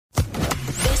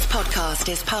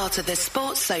podcast is part of the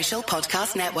Sports Social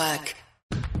Podcast Network.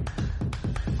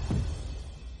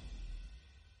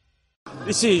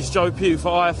 This is Joe Pugh for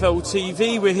IFL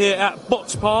TV. We're here at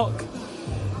Botts Park.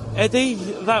 Eddie,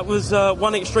 that was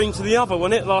one extreme to the other,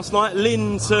 wasn't it, last night?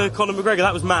 Lynn to Conor McGregor,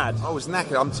 that was mad. I was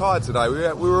knackered. I'm tired today.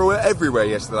 We were all everywhere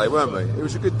yesterday, weren't we? It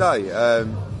was a good day. Of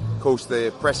course,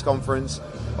 the press conference,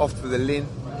 off for the Lynn,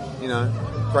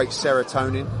 great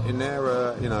serotonin in there,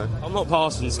 I'm not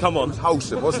Parsons, come on. It was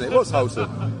wholesome, wasn't it? It was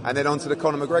wholesome. And then on to the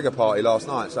Conor McGregor party last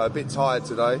night, so a bit tired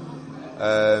today,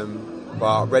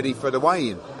 but ready for the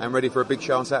weigh-in and ready for a big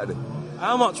show on Saturday.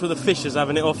 How much were the Fishers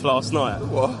having it off last night?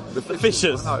 What? The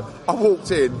Fishers? I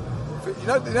walked in. You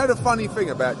know the funny thing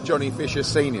about Johnny Fisher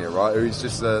Senior, right? Who's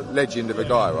just a legend of a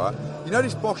guy, right? You know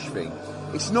this Bosch thing?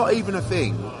 It's not even a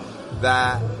thing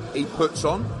that he puts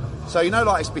on. So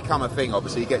it's become a thing.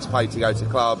 Obviously, he gets paid to go to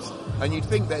clubs, and you'd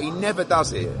think that he never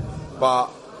does it, but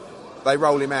they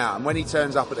roll him out. And when he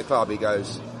turns up at the club, he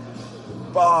goes,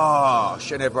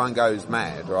 Bosch, and everyone goes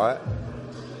mad, right?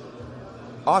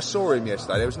 I saw him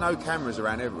yesterday. There was no cameras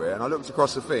around everywhere, and I looked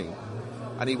across the thing,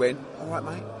 and he went, "All right,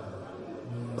 mate."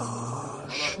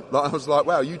 Bosh. I was like,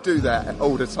 "Wow, you do that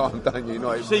all the time, don't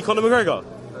you?" See Conor McGregor?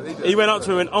 He went up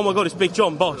to him and went, "Oh my God, it's Big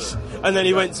John, Bosh." And then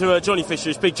he went to Johnny Fisher,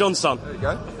 it's Big John's son. There you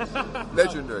go.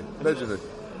 Legendary.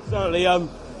 Certainly.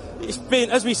 It's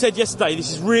been, as we said yesterday, this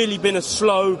has really been a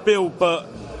slow build, but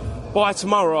by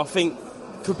tomorrow, I think,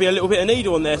 could be a little bit of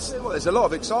needle on this. Well, there's a lot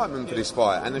of excitement for this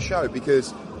fight and the show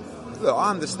because, look,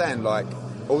 I understand,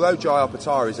 although Jai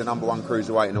Opatara is the number one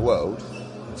cruiserweight in the world,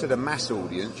 to the mass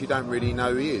audience, you don't really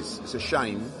know who he is. It's a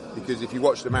shame, because if you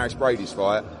watch the Maris Brady's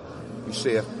fight, you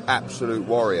see an absolute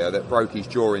warrior that broke his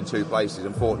jaw in 2 places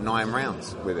and fought 9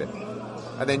 rounds with it.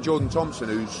 And then Jordan Thompson,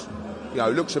 who's,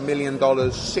 looks $1 million,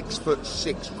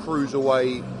 6'6"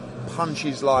 cruiserweight,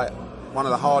 punches like one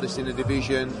of the hardest in the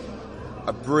division,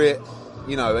 a Brit,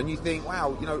 and you think,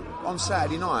 wow, on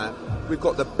Saturday night, we've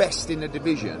got the best in the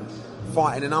division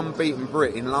fighting an unbeaten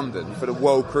Brit in London for the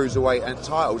World Cruiserweight and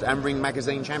titles and Ring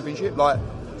Magazine Championship.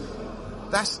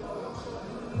 That's,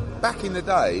 back in the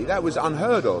day, that was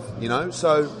unheard of,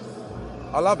 so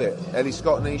I love it. Ellie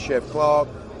Scottney, Chev Clark,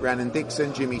 Rhiannon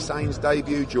Dixon, Jimmy Sain's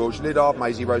debut, George Liddard,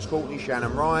 Maisie Rose Courtney,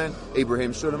 Shannon Ryan,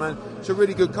 Ibrahim Suleiman. It's a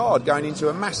really good card going into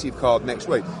a massive card next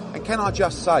week. And can I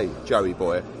just say, Joey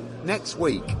boy, next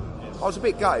week, I was a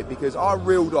bit gutted because I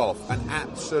reeled off an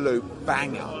absolute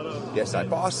banger yesterday.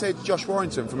 But I said Josh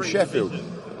Warrington from Sheffield.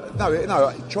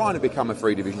 No, trying to become a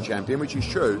 3-division champion, which is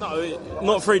true. No,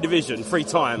 not 3-division,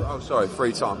 3-time. Oh, sorry,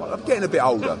 3-time. I'm getting a bit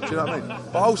older, do you know what I mean?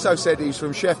 But I also said he's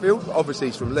from Sheffield. Obviously,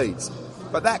 he's from Leeds.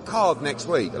 But that card next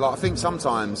week, I think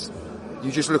sometimes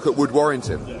you just look at Wood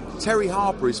Warrington. Yeah. Terry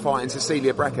Harper is fighting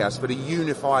Cecilia Brackhouse for the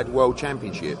Unified World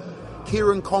Championship.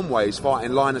 Kieran Conway is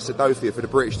fighting Linus Adofia for the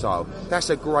British title. That's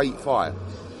a great fight.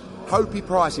 Hopi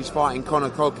Price is fighting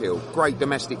Conor Coghill. Great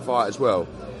domestic fight as well.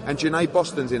 And Janae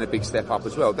Boston's in a big step up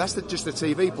as well. That's just the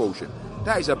TV portion.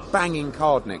 That is a banging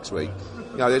card next week.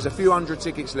 There's a few hundred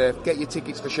tickets left. Get your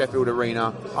tickets for Sheffield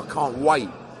Arena. I can't wait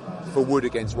for Wood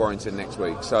against Warrington next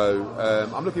week. So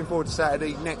I'm looking forward to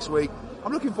Saturday next week.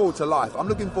 I'm looking forward to life. I'm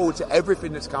looking forward to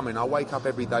everything that's coming. I wake up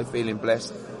every day feeling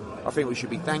blessed. I think we should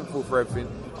be thankful for everything.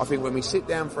 I think when we sit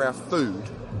down for our food,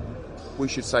 we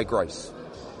should say grace.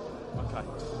 Okay.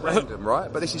 Random,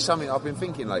 right? But this is something I've been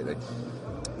thinking lately.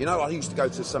 I used to go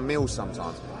to some meals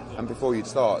sometimes, and before you'd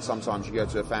start, sometimes you go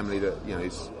to a family that,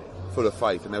 is full of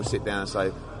faith, and they'll sit down and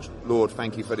say, Lord,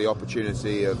 thank you for the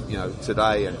opportunity of,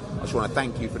 today, and I just want to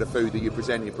thank you for the food that you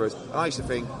presented for us. And I used to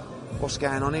think, what's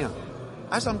going on here?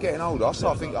 As I'm getting older, I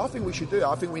think we should do it.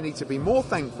 I think we need to be more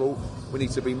thankful. We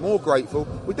need to be more grateful.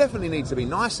 We definitely need to be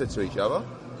nicer to each other.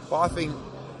 But I think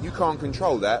you can't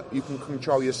control that. You can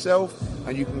control yourself,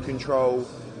 and you can control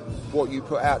what you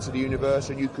put out to the universe,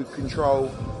 and you could control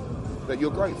that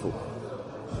you're grateful.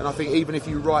 And I think even if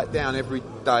you write down every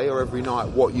day or every night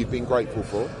what you've been grateful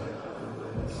for,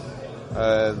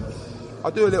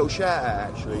 I'll do a little shout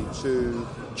out actually to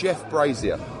Jeff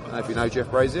Brazier. I don't know if you know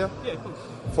Jeff Brazier. Yeah, of course.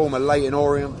 Former Leyton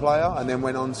Orient player, and then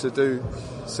went on to do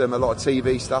a lot of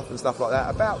TV stuff and stuff like that.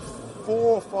 About 4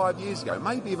 or 5 years ago,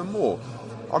 maybe even more,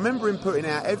 I remember him putting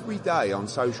out every day on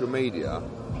social media,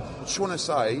 I just want to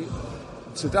say,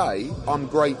 today I'm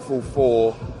grateful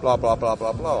for blah blah blah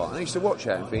blah blah. And I used to watch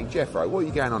that and think, Jeffro, what are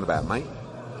you going on about, mate?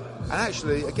 And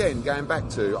actually, again, going back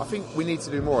to, I think we need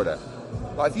to do more of that.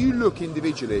 If you look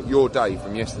individually at your day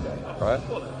from yesterday,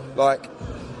 right?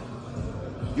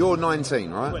 You're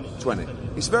 19, right? 20.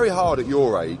 It's very hard at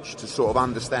your age to sort of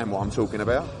understand what I'm talking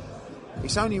about.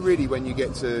 It's only really when you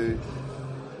get to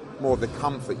more of the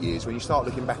comfort years, when you start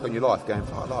looking back on your life going,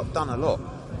 I've done a lot.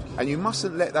 And you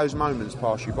mustn't let those moments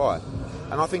pass you by.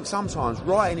 And I think sometimes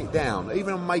writing it down,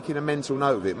 even on making a mental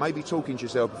note of it, maybe talking to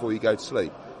yourself before you go to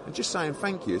sleep, and just saying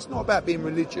thank you. It's not about being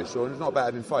religious, or it's not about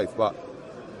having faith, but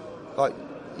like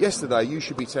yesterday you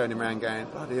should be turning around going,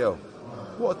 bloody hell,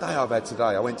 what a day I've had today.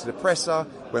 I went to the presser,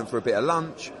 went for a bit of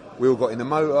lunch, we all got in the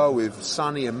motor with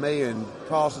Sonny and me and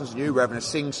Parsons and you, we're having a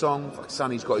sing-song.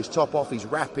 Sonny's got his top off, he's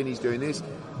rapping, he's doing this.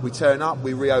 We turn up,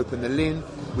 we reopen the Lynn,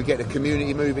 we get the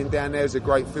community moving down there, there's a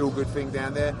great feel-good thing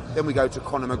down there. Then we go to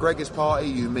Conor McGregor's party,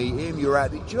 you meet him, you're out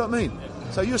there, do you know what I mean?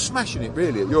 So you're smashing it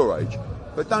really at your age,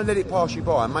 but don't let it pass you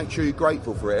by and make sure you're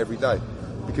grateful for it every day.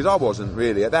 Because I wasn't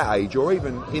really at that age, or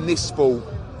even in this sport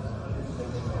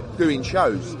doing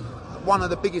shows. One of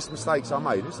the biggest mistakes I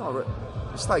made, it's not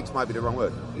mistakes might be the wrong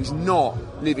word, is not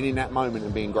living in that moment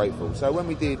and being grateful. So when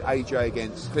we did AJ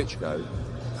against Klitschko,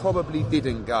 probably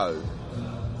didn't go,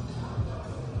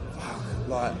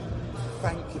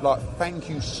 thank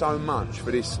you so much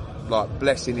for this,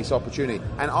 blessing, this opportunity.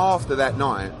 And after that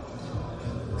night,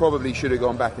 probably should have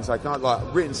gone back and say,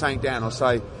 written something down or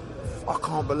say, I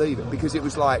can't believe it, because it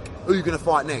was like, who are you going to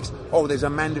fight next? Oh, there's a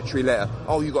mandatory letter.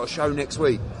 Oh, you got a show next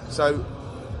week. So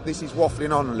this is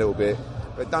waffling on a little bit,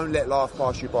 but don't let life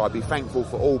pass you by. Be thankful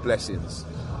for all blessings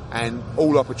and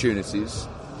all opportunities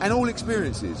and all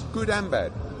experiences, good and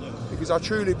bad. Because I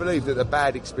truly believe that the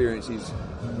bad experiences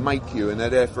make you, and they're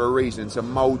there for a reason, to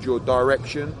mould your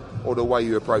direction or the way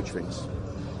you approach things.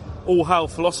 All hail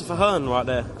philosopher Hearn right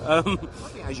there. I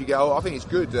think as you get older, I think it's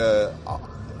good.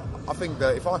 I think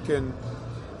that if I can,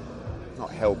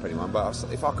 not help anyone, but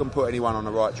if I can put anyone on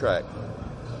the right track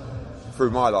through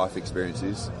my life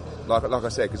experiences, like I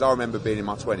said, because I remember being in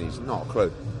my 20s, not a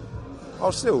clue. I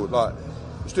was still,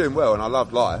 was doing well and I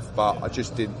loved life, but I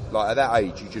just didn't, at that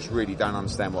age, you just really don't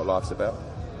understand what life's about.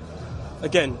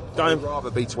 Again, I'd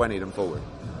rather be 20 than 40.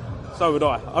 So would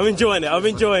I. I'm enjoying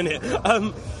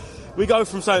it. We go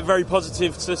from something very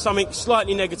positive to something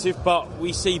slightly negative, but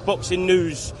we see Boxing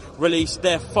News release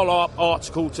their follow-up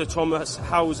article to Thomas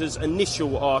Hauser's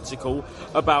initial article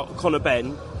about Conor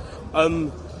Benn.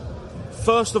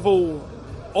 First of all,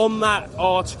 on that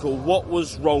article, what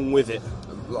was wrong with it?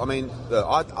 I mean, look,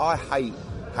 I hate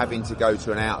having to go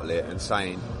to an outlet and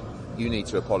saying, you need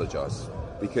to apologise,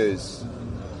 because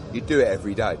you do it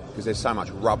every day, because there's so much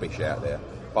rubbish out there.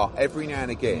 But every now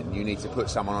and again, you need to put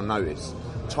someone on notice.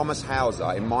 Thomas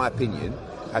Hauser, in my opinion,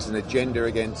 has an agenda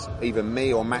against either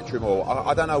me or Matchroom, or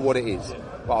I don't know what it is,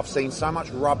 but I've seen so much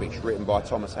rubbish written by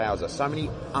Thomas Hauser, so many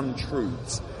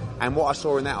untruths. And what I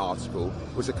saw in that article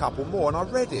was a couple more, and I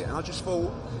read it, and I just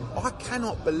thought, I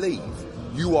cannot believe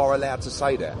you are allowed to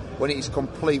say that when it is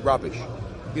complete rubbish.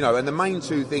 And the main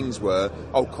two things were,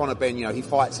 Conor Benn, he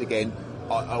fights again,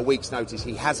 a week's notice,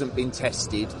 he hasn't been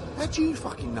tested. How do you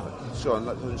fucking know? Sorry,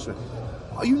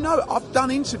 I've done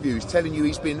interviews telling you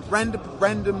he's been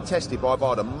random tested by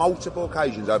VADA multiple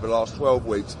occasions over the last 12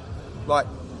 weeks.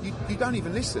 You don't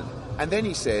even listen. And then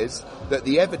he says that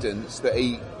the evidence that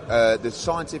the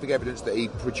scientific evidence that he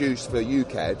produced for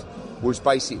UCAD was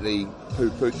basically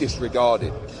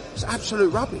disregarded. It's absolute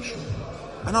rubbish.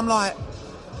 And I'm like,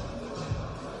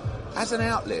 as an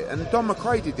outlet, and Don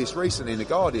McRae did this recently in The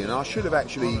Guardian, and I should have,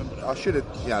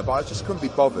 but I just couldn't be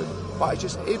bothered. But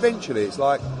eventually it's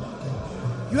like,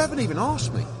 you haven't even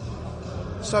asked me.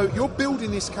 So you're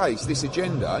building this case, this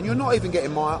agenda, and you're not even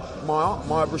getting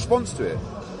my response to it.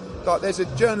 There's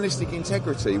a journalistic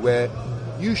integrity where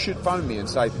you should phone me and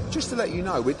say, just to let you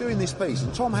know, we're doing this piece,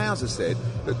 and Tom Hauser said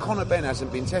that Conor Benn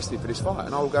hasn't been tested for this fight.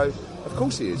 And I'll go, of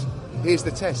course he is. Here's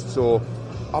the tests. Or,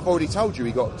 I've already told you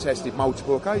he got tested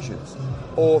multiple occasions.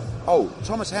 Or,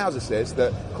 Thomas Hauser says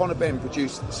that Conor Benn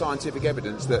produced scientific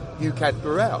evidence that UCAD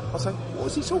threw out. I say, what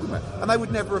was he talking about? And they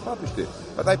would never have published it.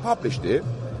 But they published it,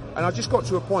 and I just got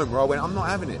to a point where I went, I'm not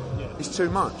having it. It's too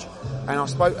much. And I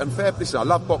spoke, and listen, I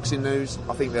love Boxing News.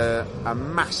 I think they're a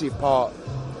massive part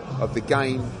of the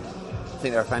game. I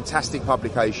think they're a fantastic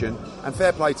publication, and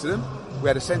fair play to them. We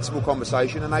had a sensible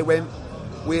conversation, and they went,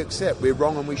 we accept, we're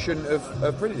wrong and we shouldn't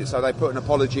have printed it. So they put an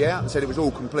apology out and said it was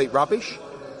all complete rubbish.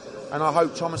 And I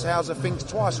hope Thomas Hauser thinks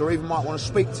twice, or even might want to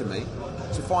speak to me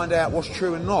to find out what's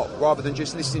true and not, rather than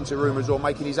just listening to rumours or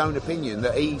making his own opinion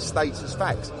that he states as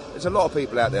facts. There's a lot of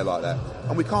people out there like that,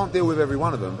 and we can't deal with every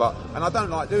one of them, and I don't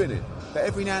like doing it. But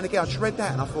every now and again I just read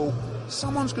that and I thought,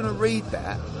 someone's going to read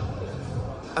that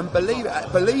and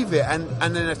believe it and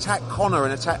then attack Conor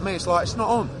and attack me. It's like, it's not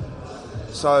on.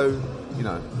 So,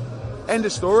 end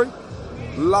of story.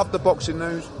 Love the Boxing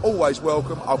News, always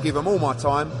welcome. I'll give them all my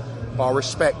time, but I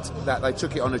respect that they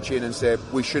took it on the chin and said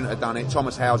we shouldn't have done it.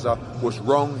 Thomas Hauser was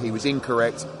wrong, he was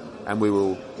incorrect, and we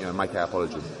will make our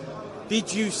apology.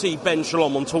 Did you see Ben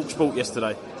Shalom on TalkSport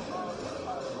yesterday?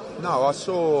 No, I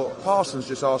saw Parsons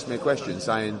just asked me a question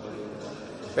saying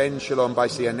Ben Shalom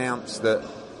basically announced that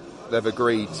they've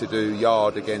agreed to do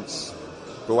Yard against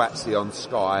Buatsi on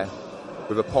Sky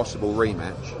with a possible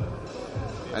rematch.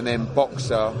 And then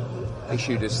Boxer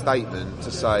issued a statement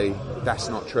to say that's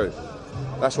not true.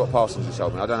 That's what Parsons has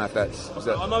told me. I don't know if that's...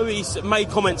 I know he's made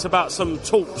comments about some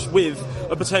talks with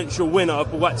a potential winner of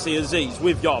Buatsi Aziz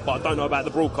with Yard, but I don't know about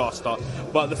the broadcaster.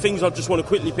 But the things I just want to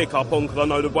quickly pick up on, because I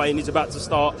know the weigh-in is about to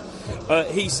start.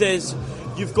 He says,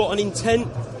 you've got an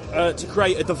intent to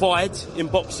create a divide in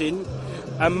boxing,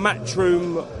 and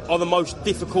Matchroom are the most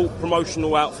difficult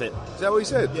promotional outfit. Is that what he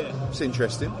said? Yeah. It's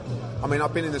interesting. I mean,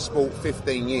 I've been in the sport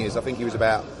 15 years. I think he was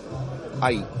about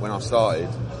 8 when I started.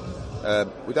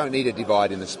 We don't need a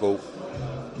divide in the sport.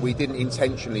 We didn't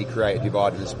intentionally create a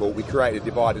divide in the sport. We created a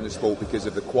divide in the sport because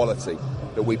of the quality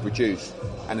that we produce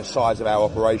and the size of our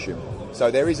operation.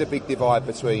 So there is a big divide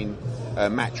between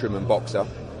Matchroom and Boxer.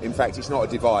 In fact, it's not a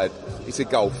divide, it's a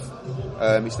gulf.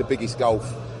 It's the biggest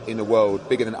gulf in the world,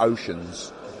 bigger than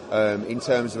oceans, in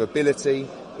terms of ability,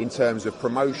 in terms of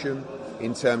promotion,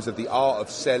 in terms of the art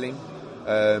of selling,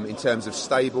 in terms of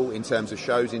stable, in terms of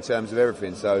shows, in terms of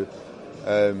everything. So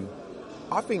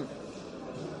I think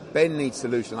Ben needs to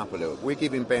loosen up a little. We're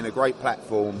giving Ben a great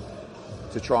platform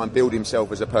to try and build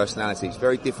himself as a personality. It's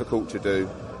very difficult to do.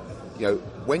 You know,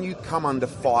 when you come under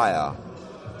fire,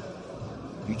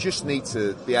 you just need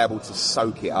to be able to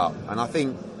soak it up. And I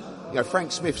think, you know,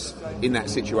 Frank Smith's in that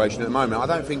situation at the moment. I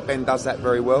don't think Ben does that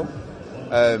very well.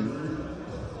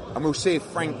 And we'll see if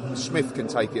Frank Smith can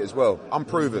take it as well.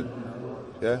 Unproven.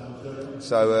 Yeah.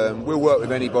 So we'll work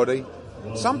with anybody.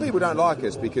 Some people don't like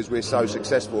us because we're so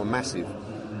successful and massive.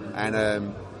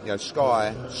 And, you know,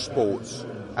 Sky Sports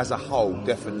as a whole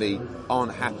definitely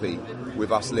aren't happy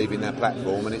with us leaving their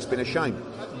platform, and it's been a shame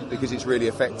because it's really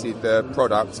affected the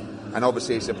product, and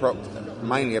obviously it's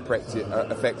mainly affected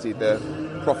the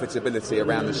profitability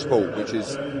around the sport, which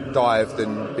has dived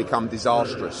and become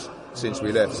disastrous since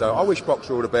we left. So I wish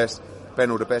Boxer all the best, Ben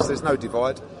all the best. There's no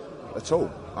divide at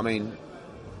all. I mean,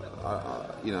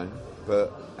 you know,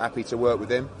 but happy to work with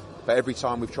them. But every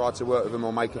time we've tried to work with them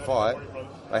or make a fight,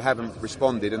 they haven't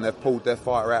responded and they've pulled their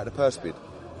fighter out of the purse bid.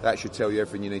 That should tell you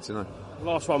everything you need to know.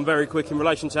 Last one, very quick, in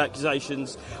relation to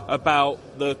accusations about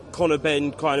the Conor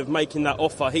Benn kind of making that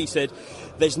offer. He said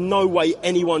there's no way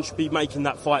anyone should be making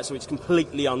that fight, so it's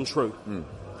completely untrue.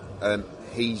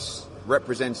 His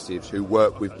representatives who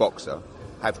work with Boxer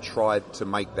have tried to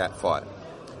make that fight.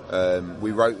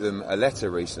 We wrote them a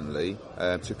letter recently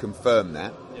to confirm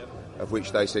that, of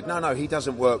which they said, no, he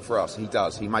doesn't work for us. He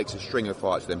does. He makes a string of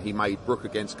fights for them. He made Brook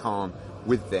against Khan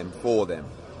with them, for them.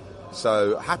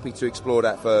 So happy to explore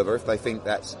that further if they think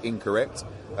that's incorrect.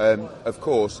 Of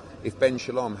course, if Ben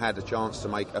Shalom had a chance to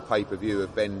make a pay-per-view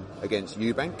of Ben against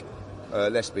Eubank,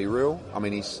 let's be real. I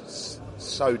mean, he's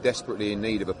so desperately in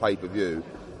need of a pay-per-view,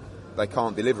 they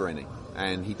can't deliver any.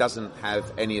 And he doesn't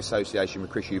have any association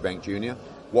with Chris Eubank Jr.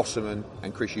 Wasserman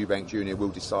and Chris Eubank Jr. will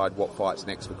decide what fight's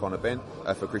next for Conor Benn,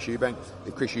 for Chris Eubank.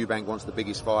 If Chris Eubank wants the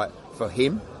biggest fight for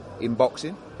him in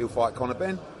boxing, he'll fight Conor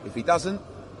Benn. If he doesn't,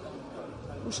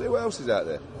 we'll see what else is out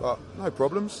there. But no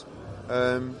problems.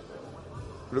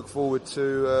 Look forward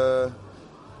to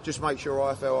just make sure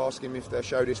IFL ask him if their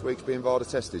show this week's being VADA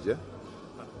tested, yeah?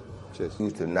 Cheers.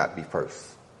 Needs to not be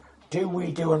first. Do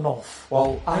we do enough?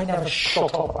 Well, I never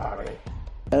shut up about it.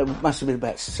 Must have been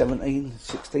about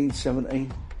 16,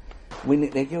 17. Win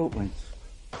it, their guilt wins.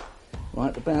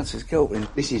 Right, the bouncer's guilt wins.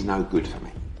 This is no good for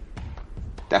me.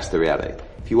 That's the reality.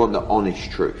 If you want the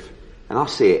honest truth, and I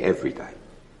see it every day.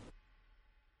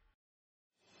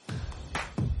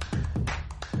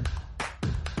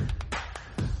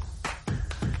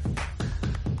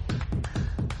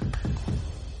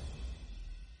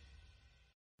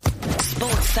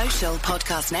 Sports Social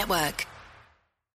Podcast Network.